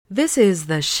This is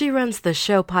the She Runs the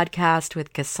Show podcast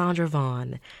with Cassandra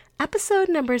Vaughn, episode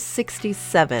number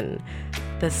 67,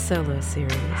 the solo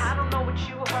series. I don't know what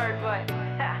you heard, but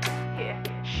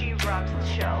yeah, she runs the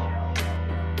show.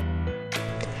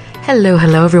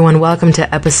 Hello, everyone. Welcome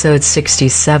to episode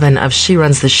 67 of She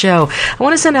Runs the Show. I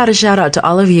want to send out a shout out to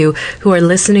all of you who are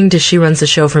listening to She Runs the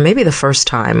Show for maybe the first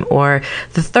time or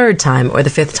the third time or the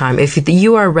fifth time. If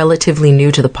you are relatively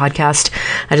new to the podcast,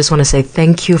 I just want to say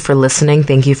thank you for listening.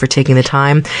 Thank you for taking the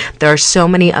time. There are so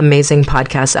many amazing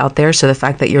podcasts out there. So the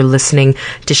fact that you're listening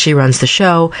to She Runs the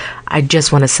Show, I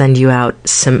just want to send you out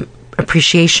some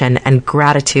appreciation and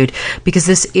gratitude, because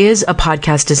this is a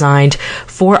podcast designed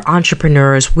for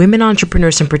entrepreneurs, women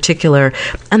entrepreneurs in particular.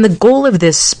 And the goal of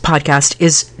this podcast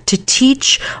is to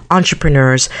teach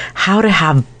entrepreneurs how to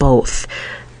have both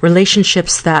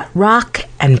relationships that rock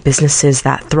and businesses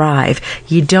that thrive.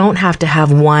 You don't have to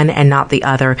have one and not the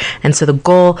other. And so the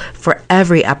goal for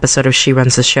every episode of She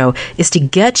Runs the Show is to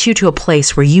get you to a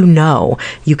place where you know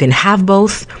you can have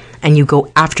both, and you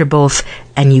go after both,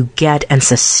 and you get and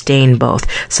sustain both.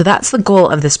 So that's the goal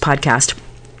of this podcast.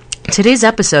 Today's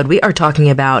episode, we are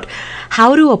talking about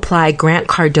how to apply Grant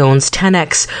Cardone's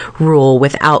 10X rule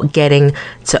without getting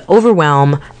to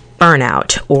overwhelm,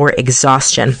 burnout, or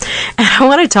exhaustion. And I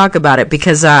want to talk about it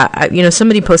because,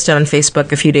 somebody posted on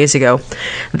Facebook a few days ago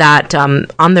that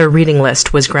on their reading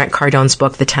list was Grant Cardone's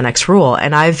book, The 10X Rule.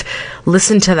 And I've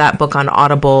listened to that book on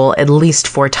Audible at least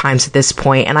 4 times at this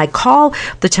point, and I call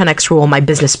The 10X Rule my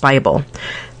business Bible.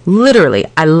 Literally,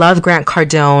 I love Grant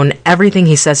Cardone. Everything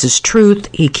he says is truth.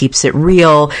 He keeps it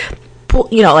real.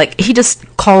 He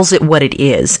just calls it what it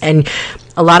is. And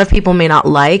a lot of people may not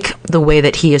like the way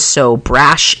that he is so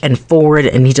brash and forward,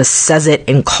 and he just says it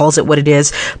and calls it what it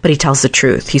is, but he tells the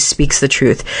truth. He speaks the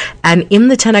truth. And in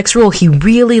the 10X rule, he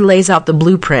really lays out the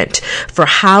blueprint for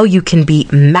how you can be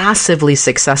massively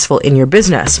successful in your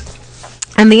business.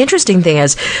 And the interesting thing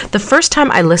is, the first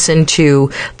time I listened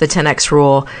to the 10X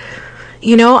rule,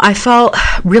 I felt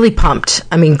really pumped.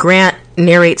 I mean, Grant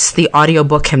narrates the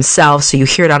audiobook himself, so you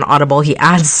hear it on Audible. He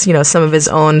adds, some of his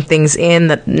own things in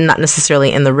that not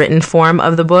necessarily in the written form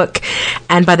of the book.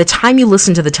 And by the time you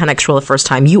listen to the 10X rule the first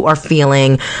time, you are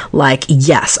feeling like,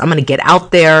 yes, I'm going to get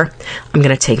out there. I'm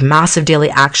going to take massive daily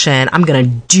action. I'm going to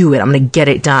do it. I'm going to get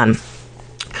it done.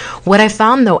 What I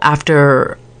found, though,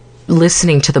 after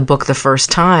listening to the book the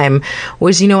first time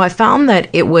was, I found that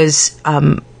it was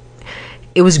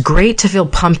great to feel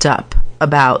pumped up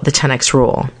about the 10X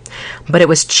rule, but it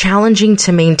was challenging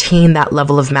to maintain that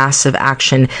level of massive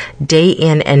action day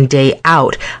in and day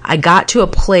out. I got to a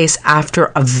place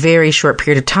after a very short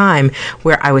period of time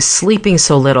where I was sleeping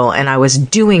so little and I was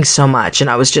doing so much and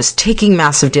I was just taking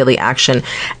massive daily action,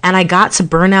 and I got to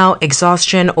burnout,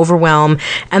 exhaustion, overwhelm,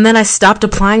 and then I stopped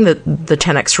applying the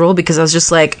 10X rule because I was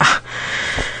just like,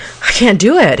 I can't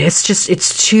do it.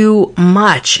 It's too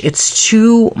much. It's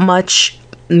too much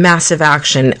massive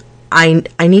action. I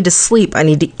need to sleep. I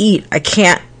need to eat. I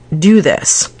can't do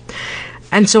this.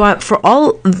 And so for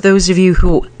all those of you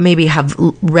who maybe have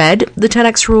read the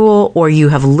 10X rule, or you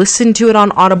have listened to it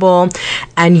on Audible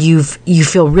and you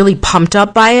feel really pumped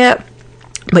up by it,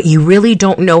 but you really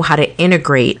don't know how to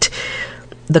integrate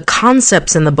the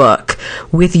concepts in the book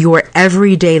with your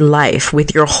everyday life,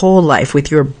 with your whole life,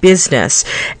 with your business,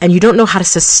 and you don't know how to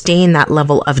sustain that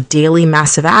level of daily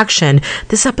massive action,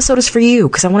 this episode is for you,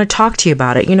 because I want to talk to you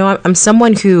about it. I'm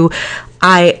someone who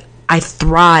I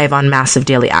thrive on massive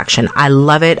daily action. I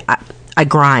love it. I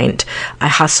grind. I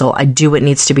hustle. I do what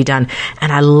needs to be done.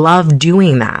 And I love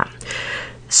doing that.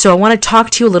 So I want to talk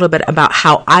to you a little bit about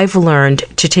how I've learned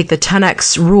to take the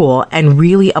 10X rule and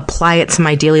really apply it to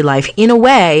my daily life in a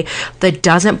way that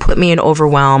doesn't put me in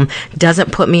overwhelm,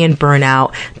 doesn't put me in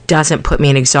burnout, doesn't put me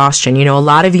in exhaustion. A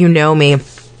lot of you know me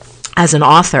as an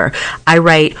author. I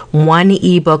write one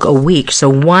ebook a week. So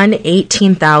one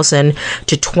 18,000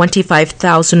 to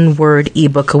 25,000 word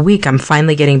ebook a week. I'm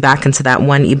finally getting back into that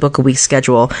one ebook a week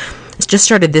schedule. It's just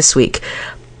started this week.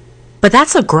 But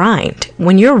that's a grind.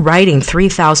 When you're writing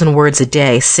 3,000 words a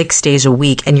day, 6 days a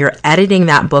week, and you're editing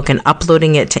that book and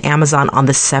uploading it to Amazon on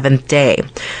the 7th day,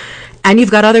 and you've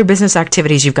got other business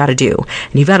activities you've got to do,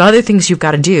 and you've got other things you've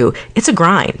got to do, it's a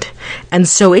grind. And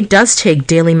so it does take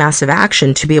daily massive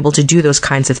action to be able to do those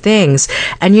kinds of things.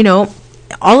 And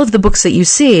all of the books that you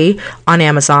see on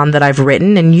Amazon that I've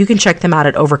written, and you can check them out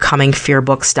at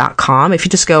overcomingfearbooks.com. If you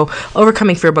just go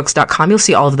overcomingfearbooks.com, you'll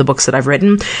see all of the books that I've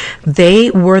written.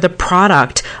 They were the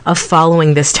product of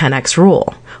following this 10X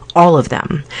rule. All of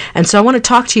them. And so I want to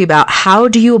talk to you about how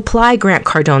do you apply Grant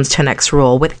Cardone's 10X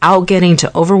rule without getting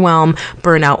to overwhelm,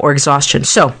 burnout, or exhaustion.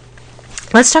 So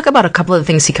Let's talk about a couple of the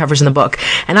things he covers in the book.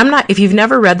 And if you've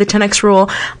never read the 10X Rule,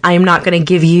 I am not going to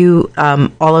give you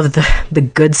all of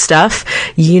the good stuff.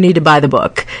 You need to buy the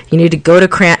book. You need to go to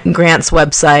Grant's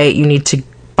website. You need to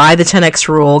buy the 10X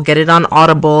Rule, get it on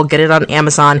Audible, get it on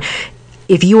Amazon.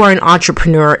 If you are an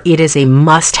entrepreneur, it is a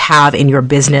must-have in your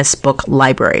business book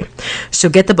library. So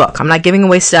get the book. I'm not giving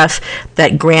away stuff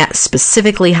that Grant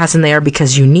specifically has in there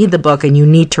because you need the book and you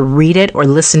need to read it or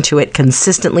listen to it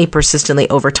consistently, persistently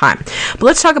over time. But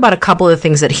let's talk about a couple of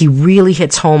things that he really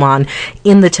hits home on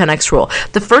in the 10X Rule.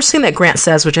 The first thing that Grant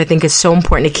says, which I think is so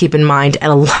important to keep in mind, and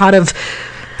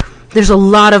there's a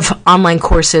lot of online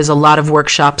courses, a lot of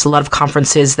workshops, a lot of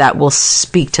conferences that will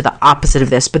speak to the opposite of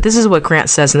this. But this is what Grant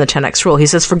says in the 10X Rule. He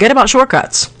says, forget about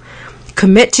shortcuts.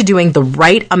 Commit to doing the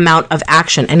right amount of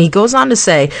action. And he goes on to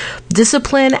say,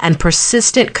 discipline and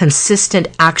persistent, consistent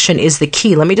action is the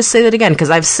key. Let me just say that again, because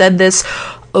I've said this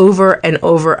over and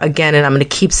over again, and I'm going to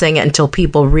keep saying it until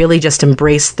people really just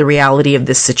embrace the reality of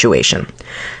this situation.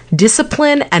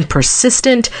 Discipline and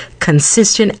persistent,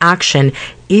 consistent action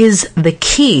is the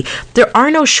key. There are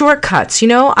no shortcuts.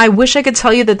 I wish I could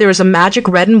tell you that there is a magic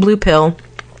red and blue pill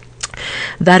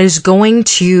that is going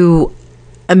to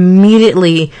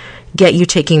immediately get you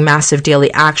taking massive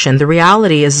daily action. The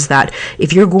reality is that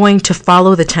if you're going to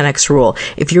follow the 10X Rule,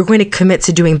 if you're going to commit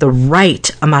to doing the right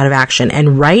amount of action,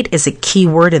 and right is a key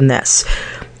word in this,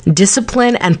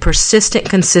 discipline and persistent,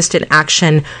 consistent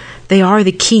action, they are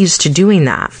the keys to doing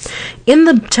that. In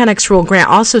the 10X Rule, Grant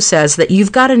also says that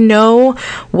you've got to know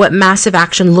what massive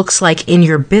action looks like in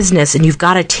your business, and you've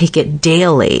got to take it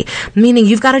daily, meaning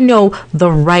you've got to know the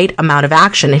right amount of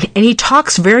action. And he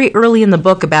talks very early in the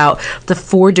book about the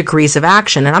 4 degrees of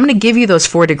action, and I'm going to give you those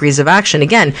 4 degrees of action.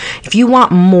 Again, if you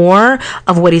want more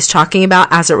of what he's talking about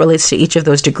as it relates to each of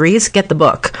those degrees, get the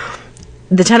book.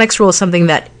 The 10X Rule is something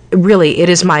that really, it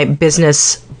is my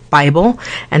business Bible,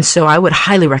 and so I would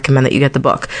highly recommend that you get the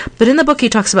book. But in the book, he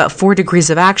talks about 4 degrees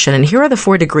of action, and here are the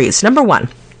 4 degrees. Number 1,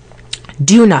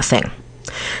 do nothing.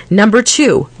 Number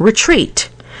 2, retreat.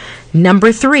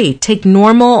 Number 3, take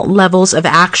normal levels of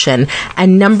action.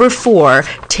 And number 4,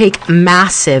 take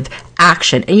massive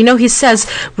action. And he says,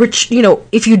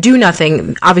 if you do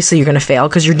nothing, obviously you're going to fail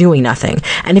because you're doing nothing.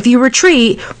 And if you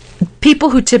retreat, people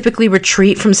who typically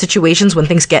retreat from situations when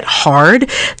things get hard,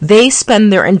 they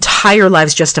spend their entire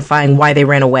lives justifying why they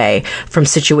ran away from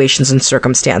situations and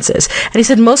circumstances. And he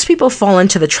said most people fall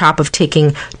into the trap of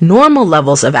taking normal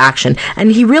levels of action.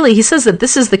 And he says that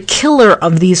this is the killer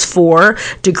of these 4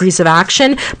 degrees of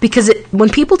action, because when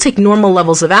people take normal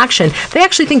levels of action, they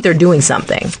actually think they're doing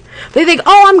something. They think,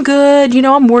 oh, I'm good,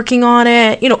 I'm working on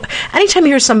it. Anytime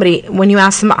you hear somebody, when you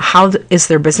ask them how is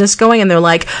their business going, and they're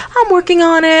like, I'm working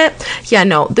on it. Yeah,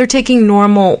 no, they're taking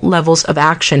normal levels of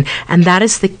action. And that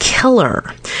is the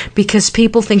killer, because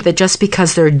people think that just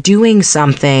because they're doing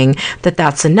something,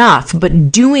 that's enough.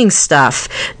 But doing stuff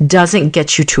doesn't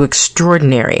get you to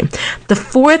extraordinary. The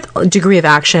 4th degree of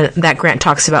action that Grant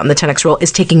talks about in the 10X Rule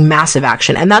is taking massive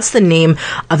action. And that's the name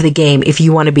of the game if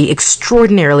you want to be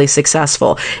extraordinarily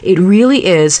successful. It really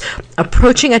is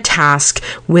approaching a task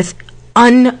with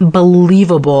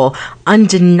unbelievable,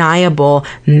 undeniable,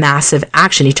 massive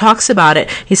action. He talks about it.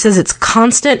 He says it's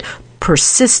constant,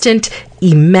 persistent,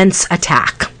 immense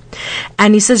attack.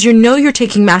 And he says, you're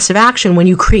taking massive action when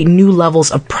you create new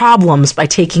levels of problems by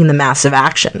taking the massive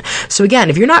action. So again,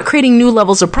 if you're not creating new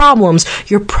levels of problems,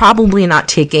 you're probably not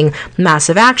taking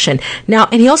massive action. Now,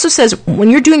 and he also says, when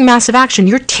you're doing massive action,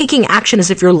 you're taking action as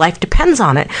if your life depends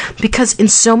on it, because in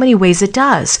so many ways it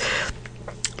does.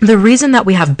 The reason that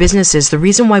we have businesses, the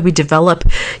reason why we develop,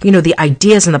 the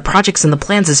ideas and the projects and the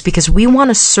plans is because we want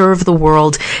to serve the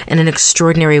world in an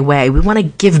extraordinary way. We want to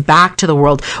give back to the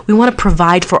world. We want to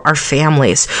provide for our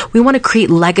families. We want to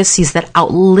create legacies that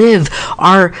outlive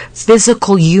our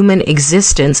physical human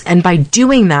existence. And by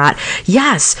doing that,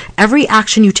 yes, every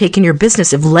action you take in your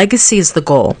business, if legacy is the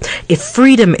goal, if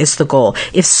freedom is the goal,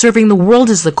 if serving the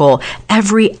world is the goal,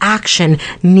 every action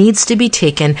needs to be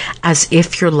taken as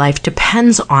if your life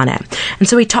depends on it. And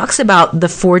so he talks about the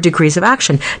 4 degrees of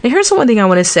action. Now, here's one thing I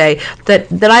want to say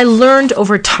that I learned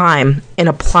over time in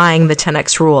applying the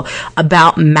 10X Rule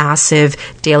about massive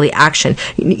daily action.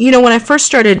 When I first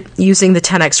started using the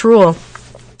 10X Rule,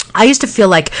 I used to feel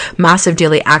like massive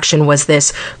daily action was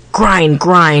this grind,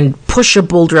 push a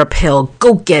boulder uphill,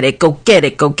 go get it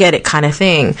kind of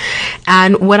thing.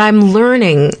 And what I'm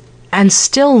learning, and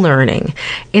still learning,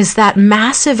 is that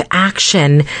massive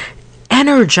action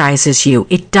energizes you.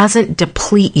 It doesn't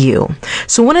deplete you.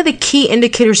 So one of the key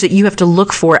indicators that you have to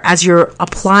look for as you're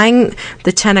applying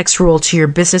the 10X Rule to your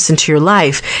business and to your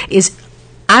life is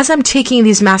as I'm taking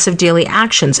these massive daily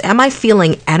actions, am I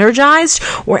feeling energized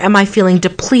or am I feeling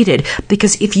depleted?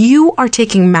 Because if you are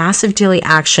taking massive daily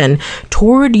action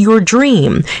toward your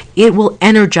dream, it will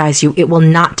energize you. It will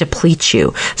not deplete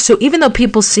you. So even though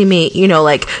people see me,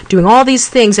 like doing all these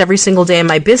things every single day in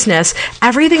my business,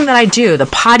 everything that I do, the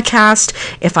podcast,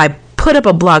 if I put up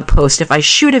a blog post, if I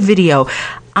shoot a video,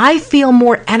 I feel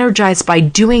more energized by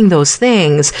doing those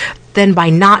things than by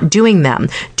not doing them.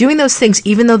 Doing those things,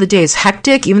 even though the day is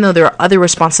hectic, even though there are other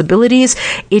responsibilities,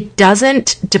 it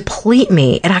doesn't deplete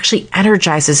me. It actually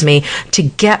energizes me to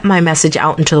get my message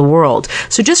out into the world.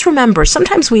 So just remember,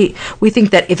 sometimes we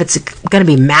think that if it's going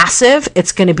to be massive,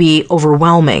 it's going to be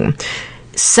overwhelming.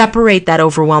 Separate that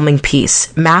overwhelming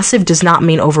piece. Massive does not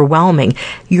mean overwhelming.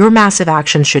 Your massive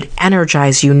action should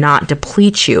energize you, not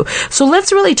deplete you. So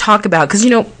let's really talk about, because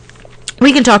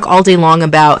we can talk all day long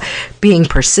about being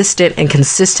persistent and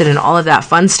consistent and all of that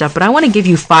fun stuff, but I want to give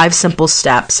you 5 simple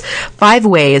steps, 5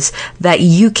 ways that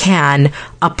you can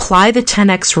apply the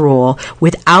 10X rule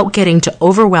without getting to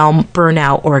overwhelm,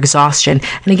 burnout, or exhaustion.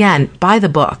 And again, buy the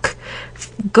book.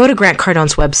 Go to Grant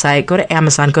Cardone's website, go to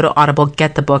Amazon, go to Audible,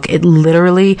 get the book. It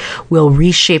literally will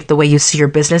reshape the way you see your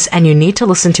business, and you need to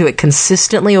listen to it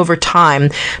consistently over time,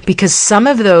 because some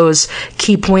of those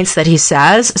key points that he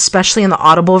says, especially in the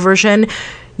Audible version,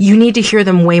 you need to hear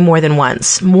them way more than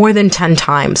once, more than 10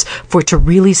 times for it to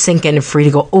really sink in and for you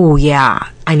to go, oh yeah,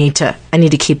 I need to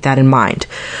keep that in mind.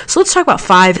 So let's talk about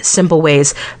 5 simple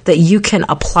ways that you can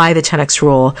apply the 10X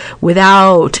rule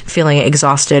without feeling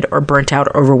exhausted or burnt out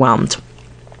or overwhelmed.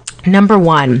 Number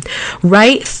 1,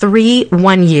 write 3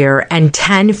 1-year and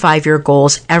 10 5-year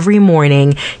goals every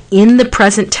morning in the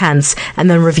present tense and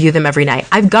then review them every night.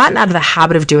 I've gotten out of the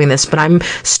habit of doing this, but I'm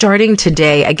starting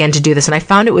today again to do this, and I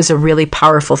found it was a really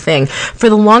powerful thing. For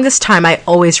the longest time, I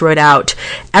always wrote out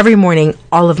every morning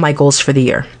all of my goals for the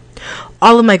year.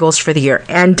 All of my goals for the year.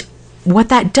 And what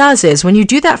that does is when you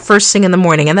do that first thing in the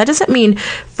morning, and that doesn't mean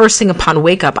first thing upon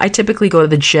wake up. I typically go to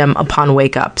the gym upon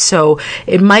wake up. So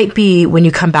it might be when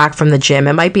you come back from the gym.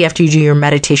 It might be after you do your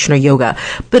meditation or yoga.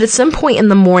 But at some point in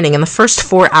the morning, in the first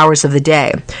 4 hours of the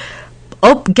day,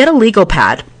 get a legal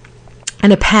pad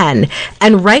and a pen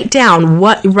and write down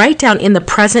in the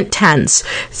present tense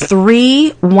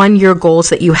 3 1-year goals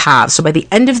that you have. So by the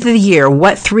end of the year,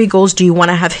 what 3 goals do you want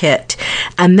to have hit?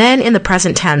 And then in the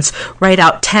present tense, write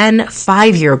out 10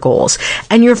 5-year goals.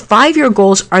 And your 5-year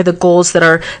goals are the goals that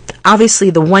are,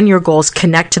 obviously the 1-year goals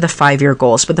connect to the 5-year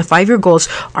goals, but the 5-year goals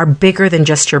are bigger than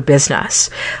just your business.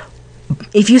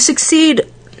 If you succeed,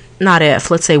 not if,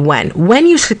 let's say when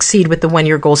you succeed with the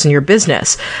 1-year goals in your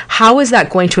business, how is that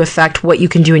going to affect what you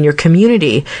can do in your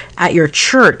community, at your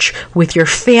church, with your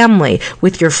family,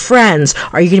 with your friends?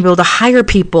 Are you going to be able to hire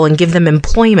people and give them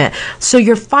employment? So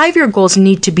your 5-year goals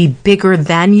need to be bigger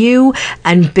than you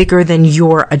and bigger than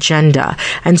your agenda.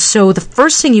 And so the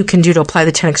first thing you can do to apply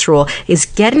the 10X rule is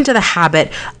get into the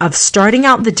habit of starting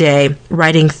out the day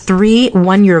writing 3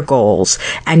 1-year goals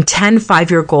and 10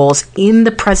 5-year goals in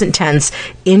the present tense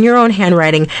in your own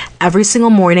handwriting every single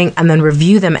morning, and then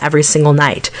review them every single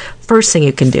night. First thing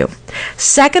you can do.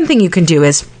 Second thing you can do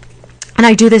is, and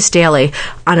I do this daily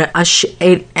on a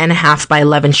 8.5 by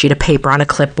 11 sheet of paper on a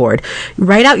clipboard.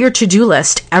 Write out your to-do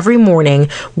list every morning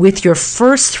with your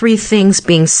first 3 things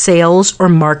being sales or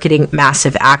marketing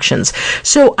massive actions.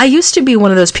 So I used to be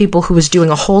one of those people who was doing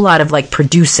a whole lot of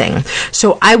producing.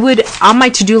 So I would, on my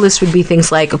to-do list would be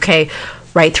things like, okay,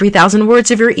 write 3,000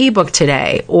 words of your ebook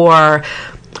today, or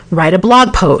write a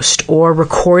blog post, or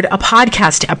record a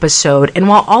podcast episode. And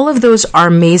while all of those are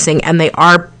amazing and they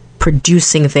are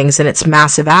producing things and it's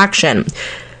massive action,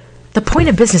 the point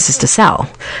of business is to sell.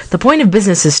 The point of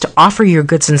business is to offer your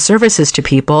goods and services to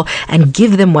people and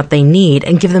give them what they need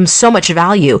and give them so much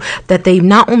value that they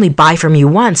not only buy from you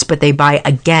once, but they buy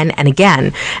again and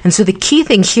again. And so the key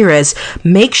thing here is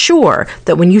make sure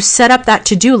that when you set up that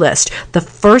to-do list, the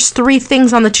first 3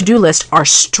 things on the to-do list are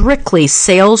strictly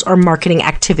sales or marketing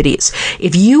activities.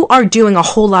 If you are doing a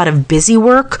whole lot of busy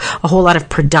work, a whole lot of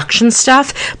production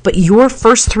stuff, but your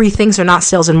first 3 things are not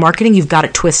sales and marketing, you've got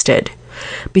it twisted.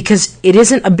 Because it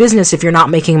isn't a business if you're not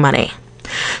making money.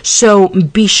 So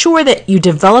be sure that you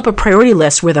develop a priority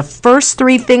list where the first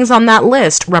 3 things on that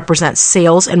list represent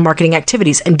sales and marketing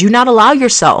activities, and do not allow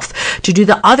yourself to do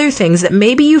the other things that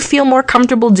maybe you feel more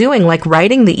comfortable doing, like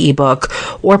writing the ebook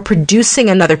or producing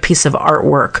another piece of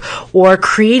artwork or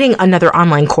creating another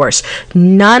online course.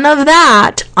 None of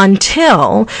that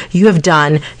until you have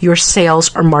done your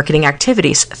sales or marketing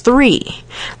activities. 3,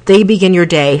 they begin your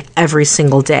day every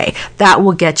single day. That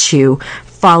will get you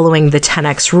following the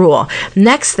 10X rule.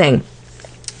 Next thing,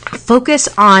 focus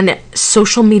on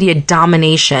social media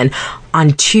domination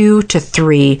on 2 to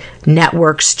 3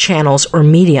 networks, channels, or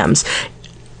mediums.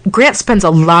 Grant spends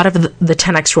a lot of the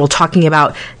 10X rule talking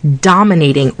about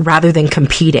dominating rather than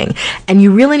competing. And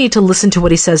you really need to listen to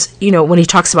what he says, when he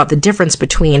talks about the difference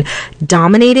between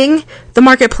dominating the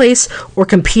marketplace or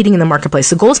competing in the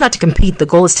marketplace. The goal is not to compete. The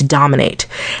goal is to dominate.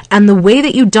 And the way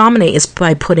that you dominate is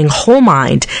by putting whole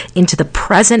mind into the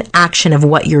present action of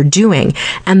what you're doing.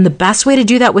 And the best way to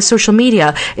do that with social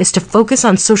media is to focus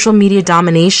on social media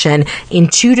domination in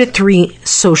 2 to 3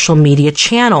 social media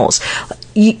channels.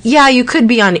 Yeah, you could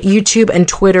be on YouTube and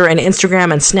Twitter and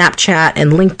Instagram and Snapchat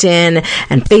and LinkedIn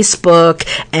and Facebook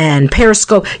and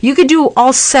Periscope. You could do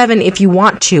all 7 if you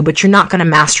want to, but you're not going to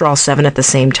master all 7 at the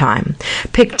same time.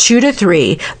 Pick 2 to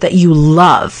 3 that you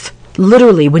love.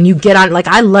 Literally, when you get on,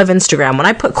 I love Instagram. When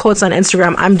I put quotes on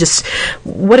Instagram, I'm just,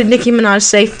 what did Nicki Minaj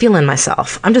say? Feeling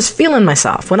myself. I'm just feeling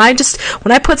myself. When I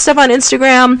put stuff on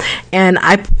Instagram and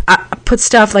I put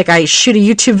stuff, I shoot a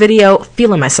YouTube video,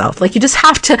 feeling myself. You just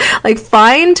have to,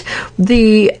 find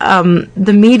the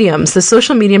mediums, the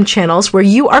social medium channels where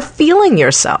you are feeling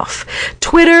yourself.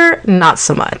 Twitter, not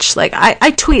so much.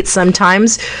 I tweet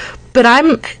sometimes, but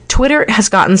Twitter has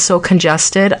gotten so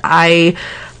congested.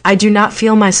 I do not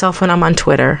feel myself when I'm on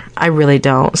Twitter. I really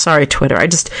don't. Sorry, Twitter.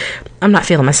 I'm not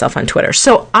feeling myself on Twitter.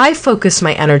 So I focus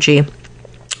my energy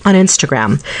on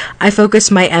Instagram. I focus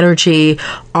my energy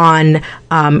on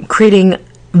creating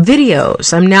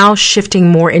videos. I'm now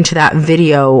shifting more into that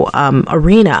video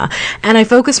arena. And I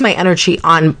focus my energy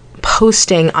on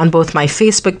posting on both my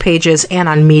Facebook pages and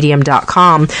on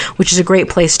medium.com, which is a great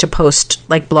place to post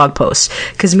blog posts,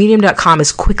 because medium.com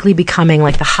is quickly becoming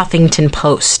like the Huffington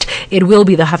Post. It will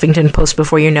be the Huffington Post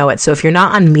before you know it. So if you're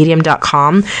not on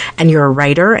medium.com and you're a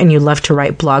writer and you love to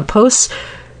write blog posts,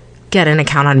 get an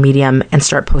account on Medium and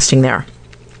start posting there.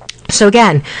 So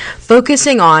again,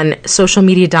 focusing on social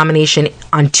media domination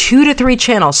on 2 to 3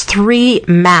 channels, 3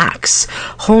 max,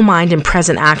 whole mind and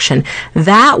present action.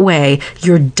 That way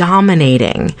you're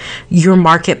dominating your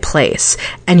marketplace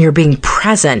and you're being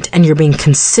present and you're being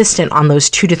consistent on those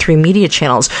 2 to 3 media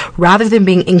channels rather than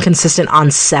being inconsistent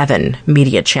on 7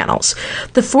 media channels.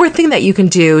 The fourth thing that you can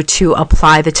do to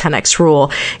apply the 10X rule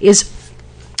is,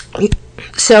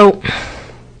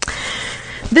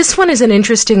 this one is an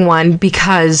interesting one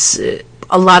because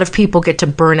a lot of people get to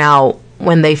burn out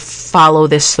when they follow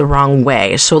this the wrong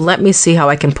way. So let me see how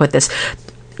I can put this.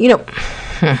 No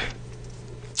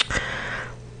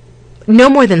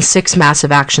more than 6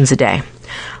 massive actions a day.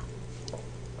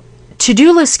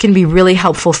 To-do lists can be really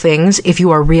helpful things if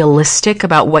you are realistic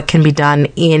about what can be done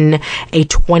in a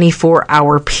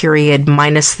 24-hour period,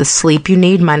 minus the sleep you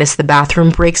need, minus the bathroom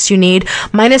breaks you need,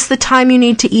 minus the time you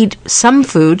need to eat some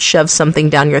food, shove something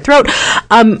down your throat.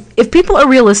 If people are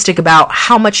realistic about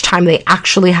how much time they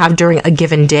actually have during a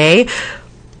given day,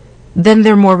 then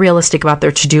they're more realistic about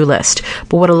their to-do list.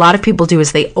 But what a lot of people do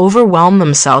is they overwhelm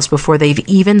themselves before they've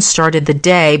even started the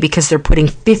day because they're putting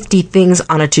 50 things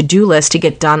on a to-do list to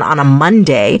get done on a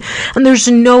Monday. And there's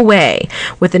no way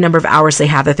with the number of hours they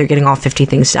have that they're getting all 50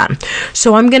 things done.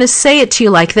 So I'm going to say it to you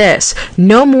like this.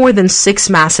 No more than 6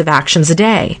 massive actions a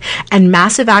day. And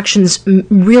massive actions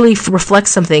really reflect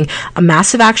something. A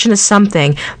massive action is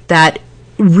something that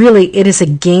really, it is a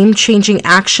game-changing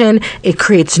action. It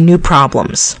creates new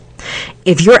problems.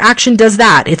 If your action does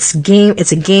that, it's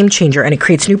a game changer and it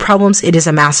creates new problems. It is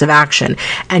a massive action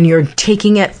and you're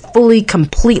taking it fully,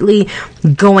 completely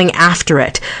going after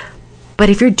it. But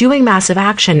if you're doing massive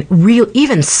action,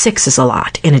 even 6 is a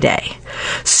lot in a day.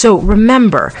 So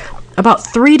remember, about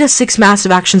 3 to 6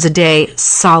 massive actions a day,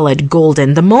 solid,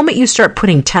 golden. The moment you start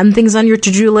putting 10 things on your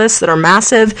to-do list that are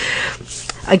massive,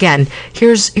 again,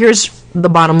 here's the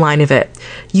bottom line of it.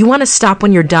 You want to stop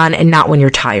when you're done and not when you're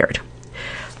tired.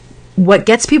 What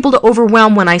gets people to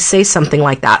overwhelm when I say something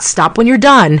like that, stop when you're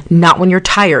done, not when you're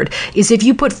tired, is if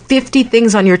you put 50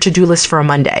 things on your to-do list for a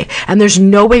Monday, and there's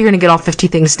no way you're going to get all 50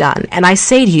 things done, and I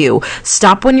say to you,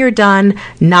 stop when you're done,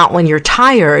 not when you're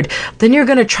tired, then you're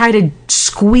going to try to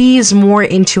squeeze more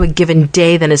into a given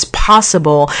day than is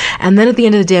possible, and then at the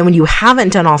end of the day, when you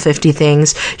haven't done all 50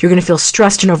 things, you're going to feel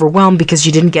stressed and overwhelmed because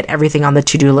you didn't get everything on the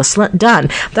to-do list done.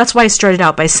 That's why I started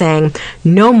out by saying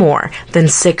no more than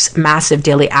 6 massive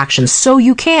daily actions. So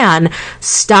you can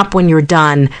stop when you're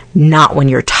done, not when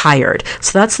you're tired.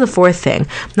 So that's the fourth thing.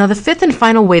 Now, the fifth and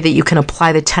final way that you can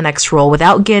apply the 10X rule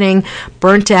without getting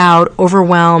burnt out,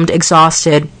 overwhelmed,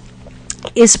 exhausted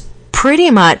is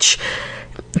pretty much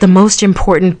the most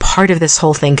important part of this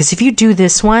whole thing. Because if you do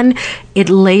this one, it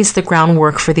lays the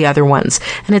groundwork for the other ones.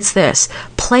 And it's this: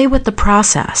 play with the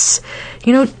process.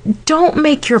 Don't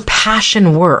make your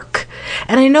passion work.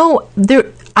 And I know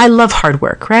I love hard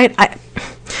work, right?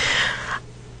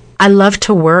 I love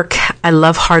to work. I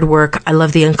love hard work. I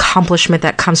love the accomplishment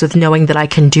that comes with knowing that I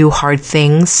can do hard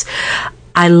things.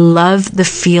 I love the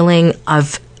feeling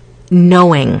of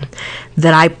knowing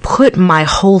that I put my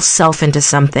whole self into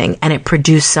something and it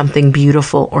produced something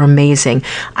beautiful or amazing.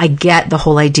 I get the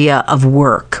whole idea of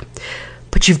work,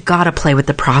 but you've got to play with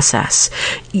the process.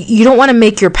 You don't want to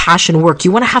make your passion work.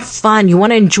 You want to have fun. You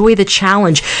want to enjoy the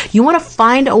challenge. You want to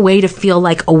find a way to feel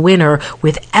like a winner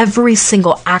with every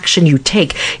single action you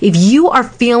take. If you are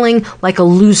feeling like a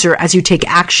loser as you take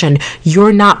action,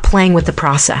 you're not playing with the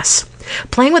process.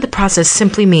 Playing with the process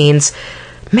simply means,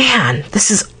 man,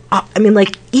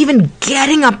 even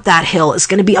getting up that hill is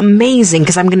going to be amazing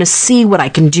because I'm going to see what I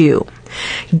can do.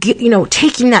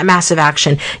 Taking that massive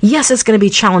action. Yes, it's going to be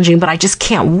challenging, but I just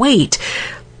can't wait.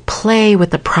 Play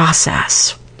with the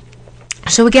process.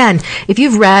 So again, if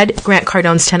you've read Grant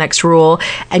Cardone's 10X Rule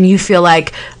and you feel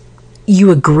like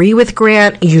you agree with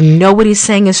Grant, you know what he's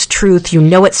saying is truth, you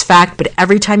know it's fact, but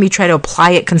every time you try to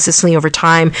apply it consistently over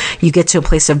time, you get to a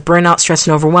place of burnout, stress,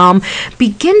 and overwhelm.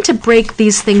 Begin to break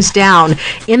these things down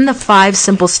in the 5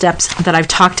 simple steps that I've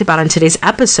talked about on today's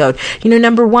episode.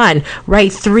 Number 1,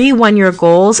 write 3 one-year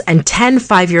goals and 10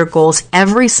 5-year goals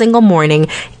every single morning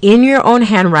in your own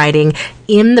handwriting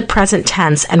in the present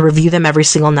tense and review them every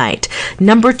single night.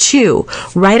 Number 2,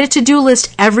 write a to-do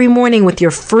list every morning with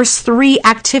your first 3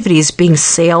 activities being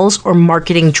sales or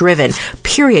marketing driven.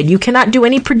 Period. You cannot do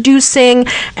any producing,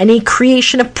 any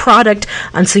creation of product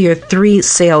until your 3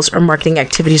 sales or marketing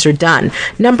activities are done.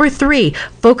 Number 3,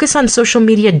 focus on social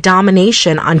media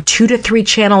domination on 2 to 3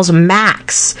 channels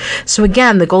max. So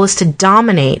again, the goal is to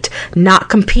dominate, not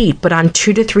compete, but on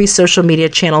 2 to 3 social media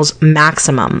channels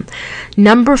maximum.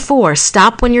 Number 4,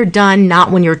 stop when you're done,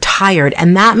 not when you're tired.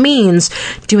 And that means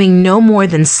doing no more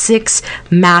than 6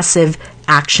 massive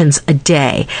actions a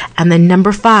day. And then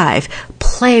number 5,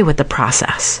 play with the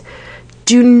process.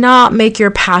 Do not make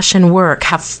your passion work.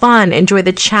 Have fun. Enjoy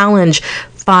the challenge.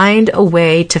 Find a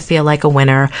way to feel like a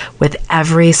winner with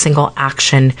every single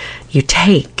action you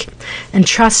take. And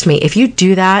trust me, if you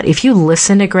do that, if you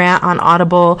listen to Grant on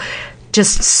Audible,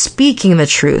 just speaking the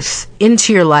truth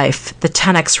into your life, the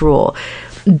 10X rule,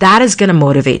 that is going to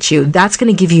motivate you. That's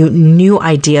going to give you new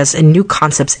ideas and new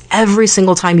concepts every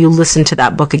single time you listen to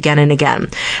that book again and again.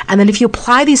 And then if you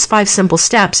apply these 5 simple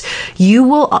steps, you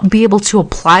will be able to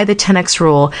apply the 10X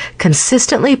rule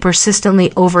consistently,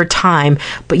 persistently over time,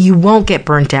 but you won't get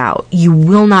burnt out. You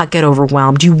will not get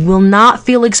overwhelmed. You will not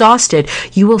feel exhausted.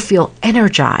 You will feel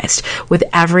energized with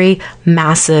every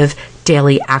massive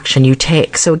daily action you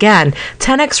take. So again,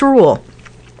 10X rule.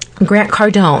 Grant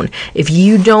Cardone. If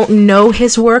you don't know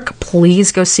his work,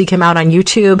 please go seek him out on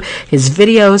YouTube, his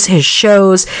videos, his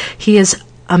shows. He is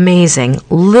amazing,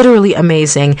 literally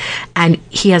amazing. And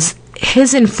his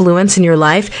influence in your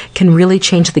life can really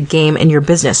change the game in your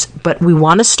business. But we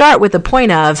want to start with the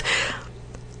point of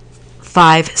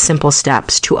 5 simple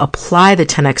steps to apply the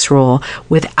 10X rule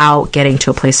without getting to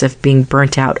a place of being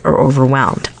burnt out or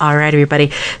overwhelmed. All right,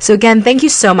 everybody. So again, thank you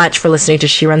so much for listening to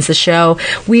She Runs the Show.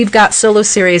 We've got solo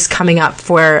series coming up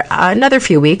for another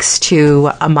few weeks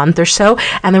to a month or so,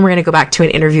 and then we're going to go back to an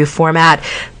interview format.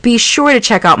 Be sure to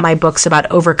check out my books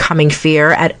about overcoming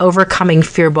fear at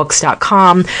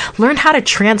overcomingfearbooks.com. Learn how to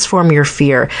transform your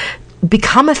fear.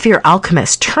 Become a fear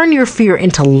alchemist. Turn your fear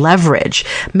into leverage.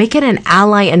 Make it an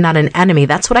ally and not an enemy.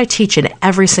 That's what I teach in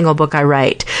every single book I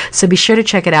write. So be sure to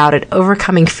check it out at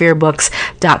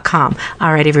overcomingfearbooks.com.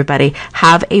 All right, everybody.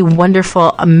 Have a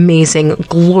wonderful, amazing,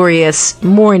 glorious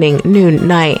morning, noon,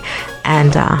 night.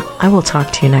 And I will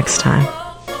talk to you next time.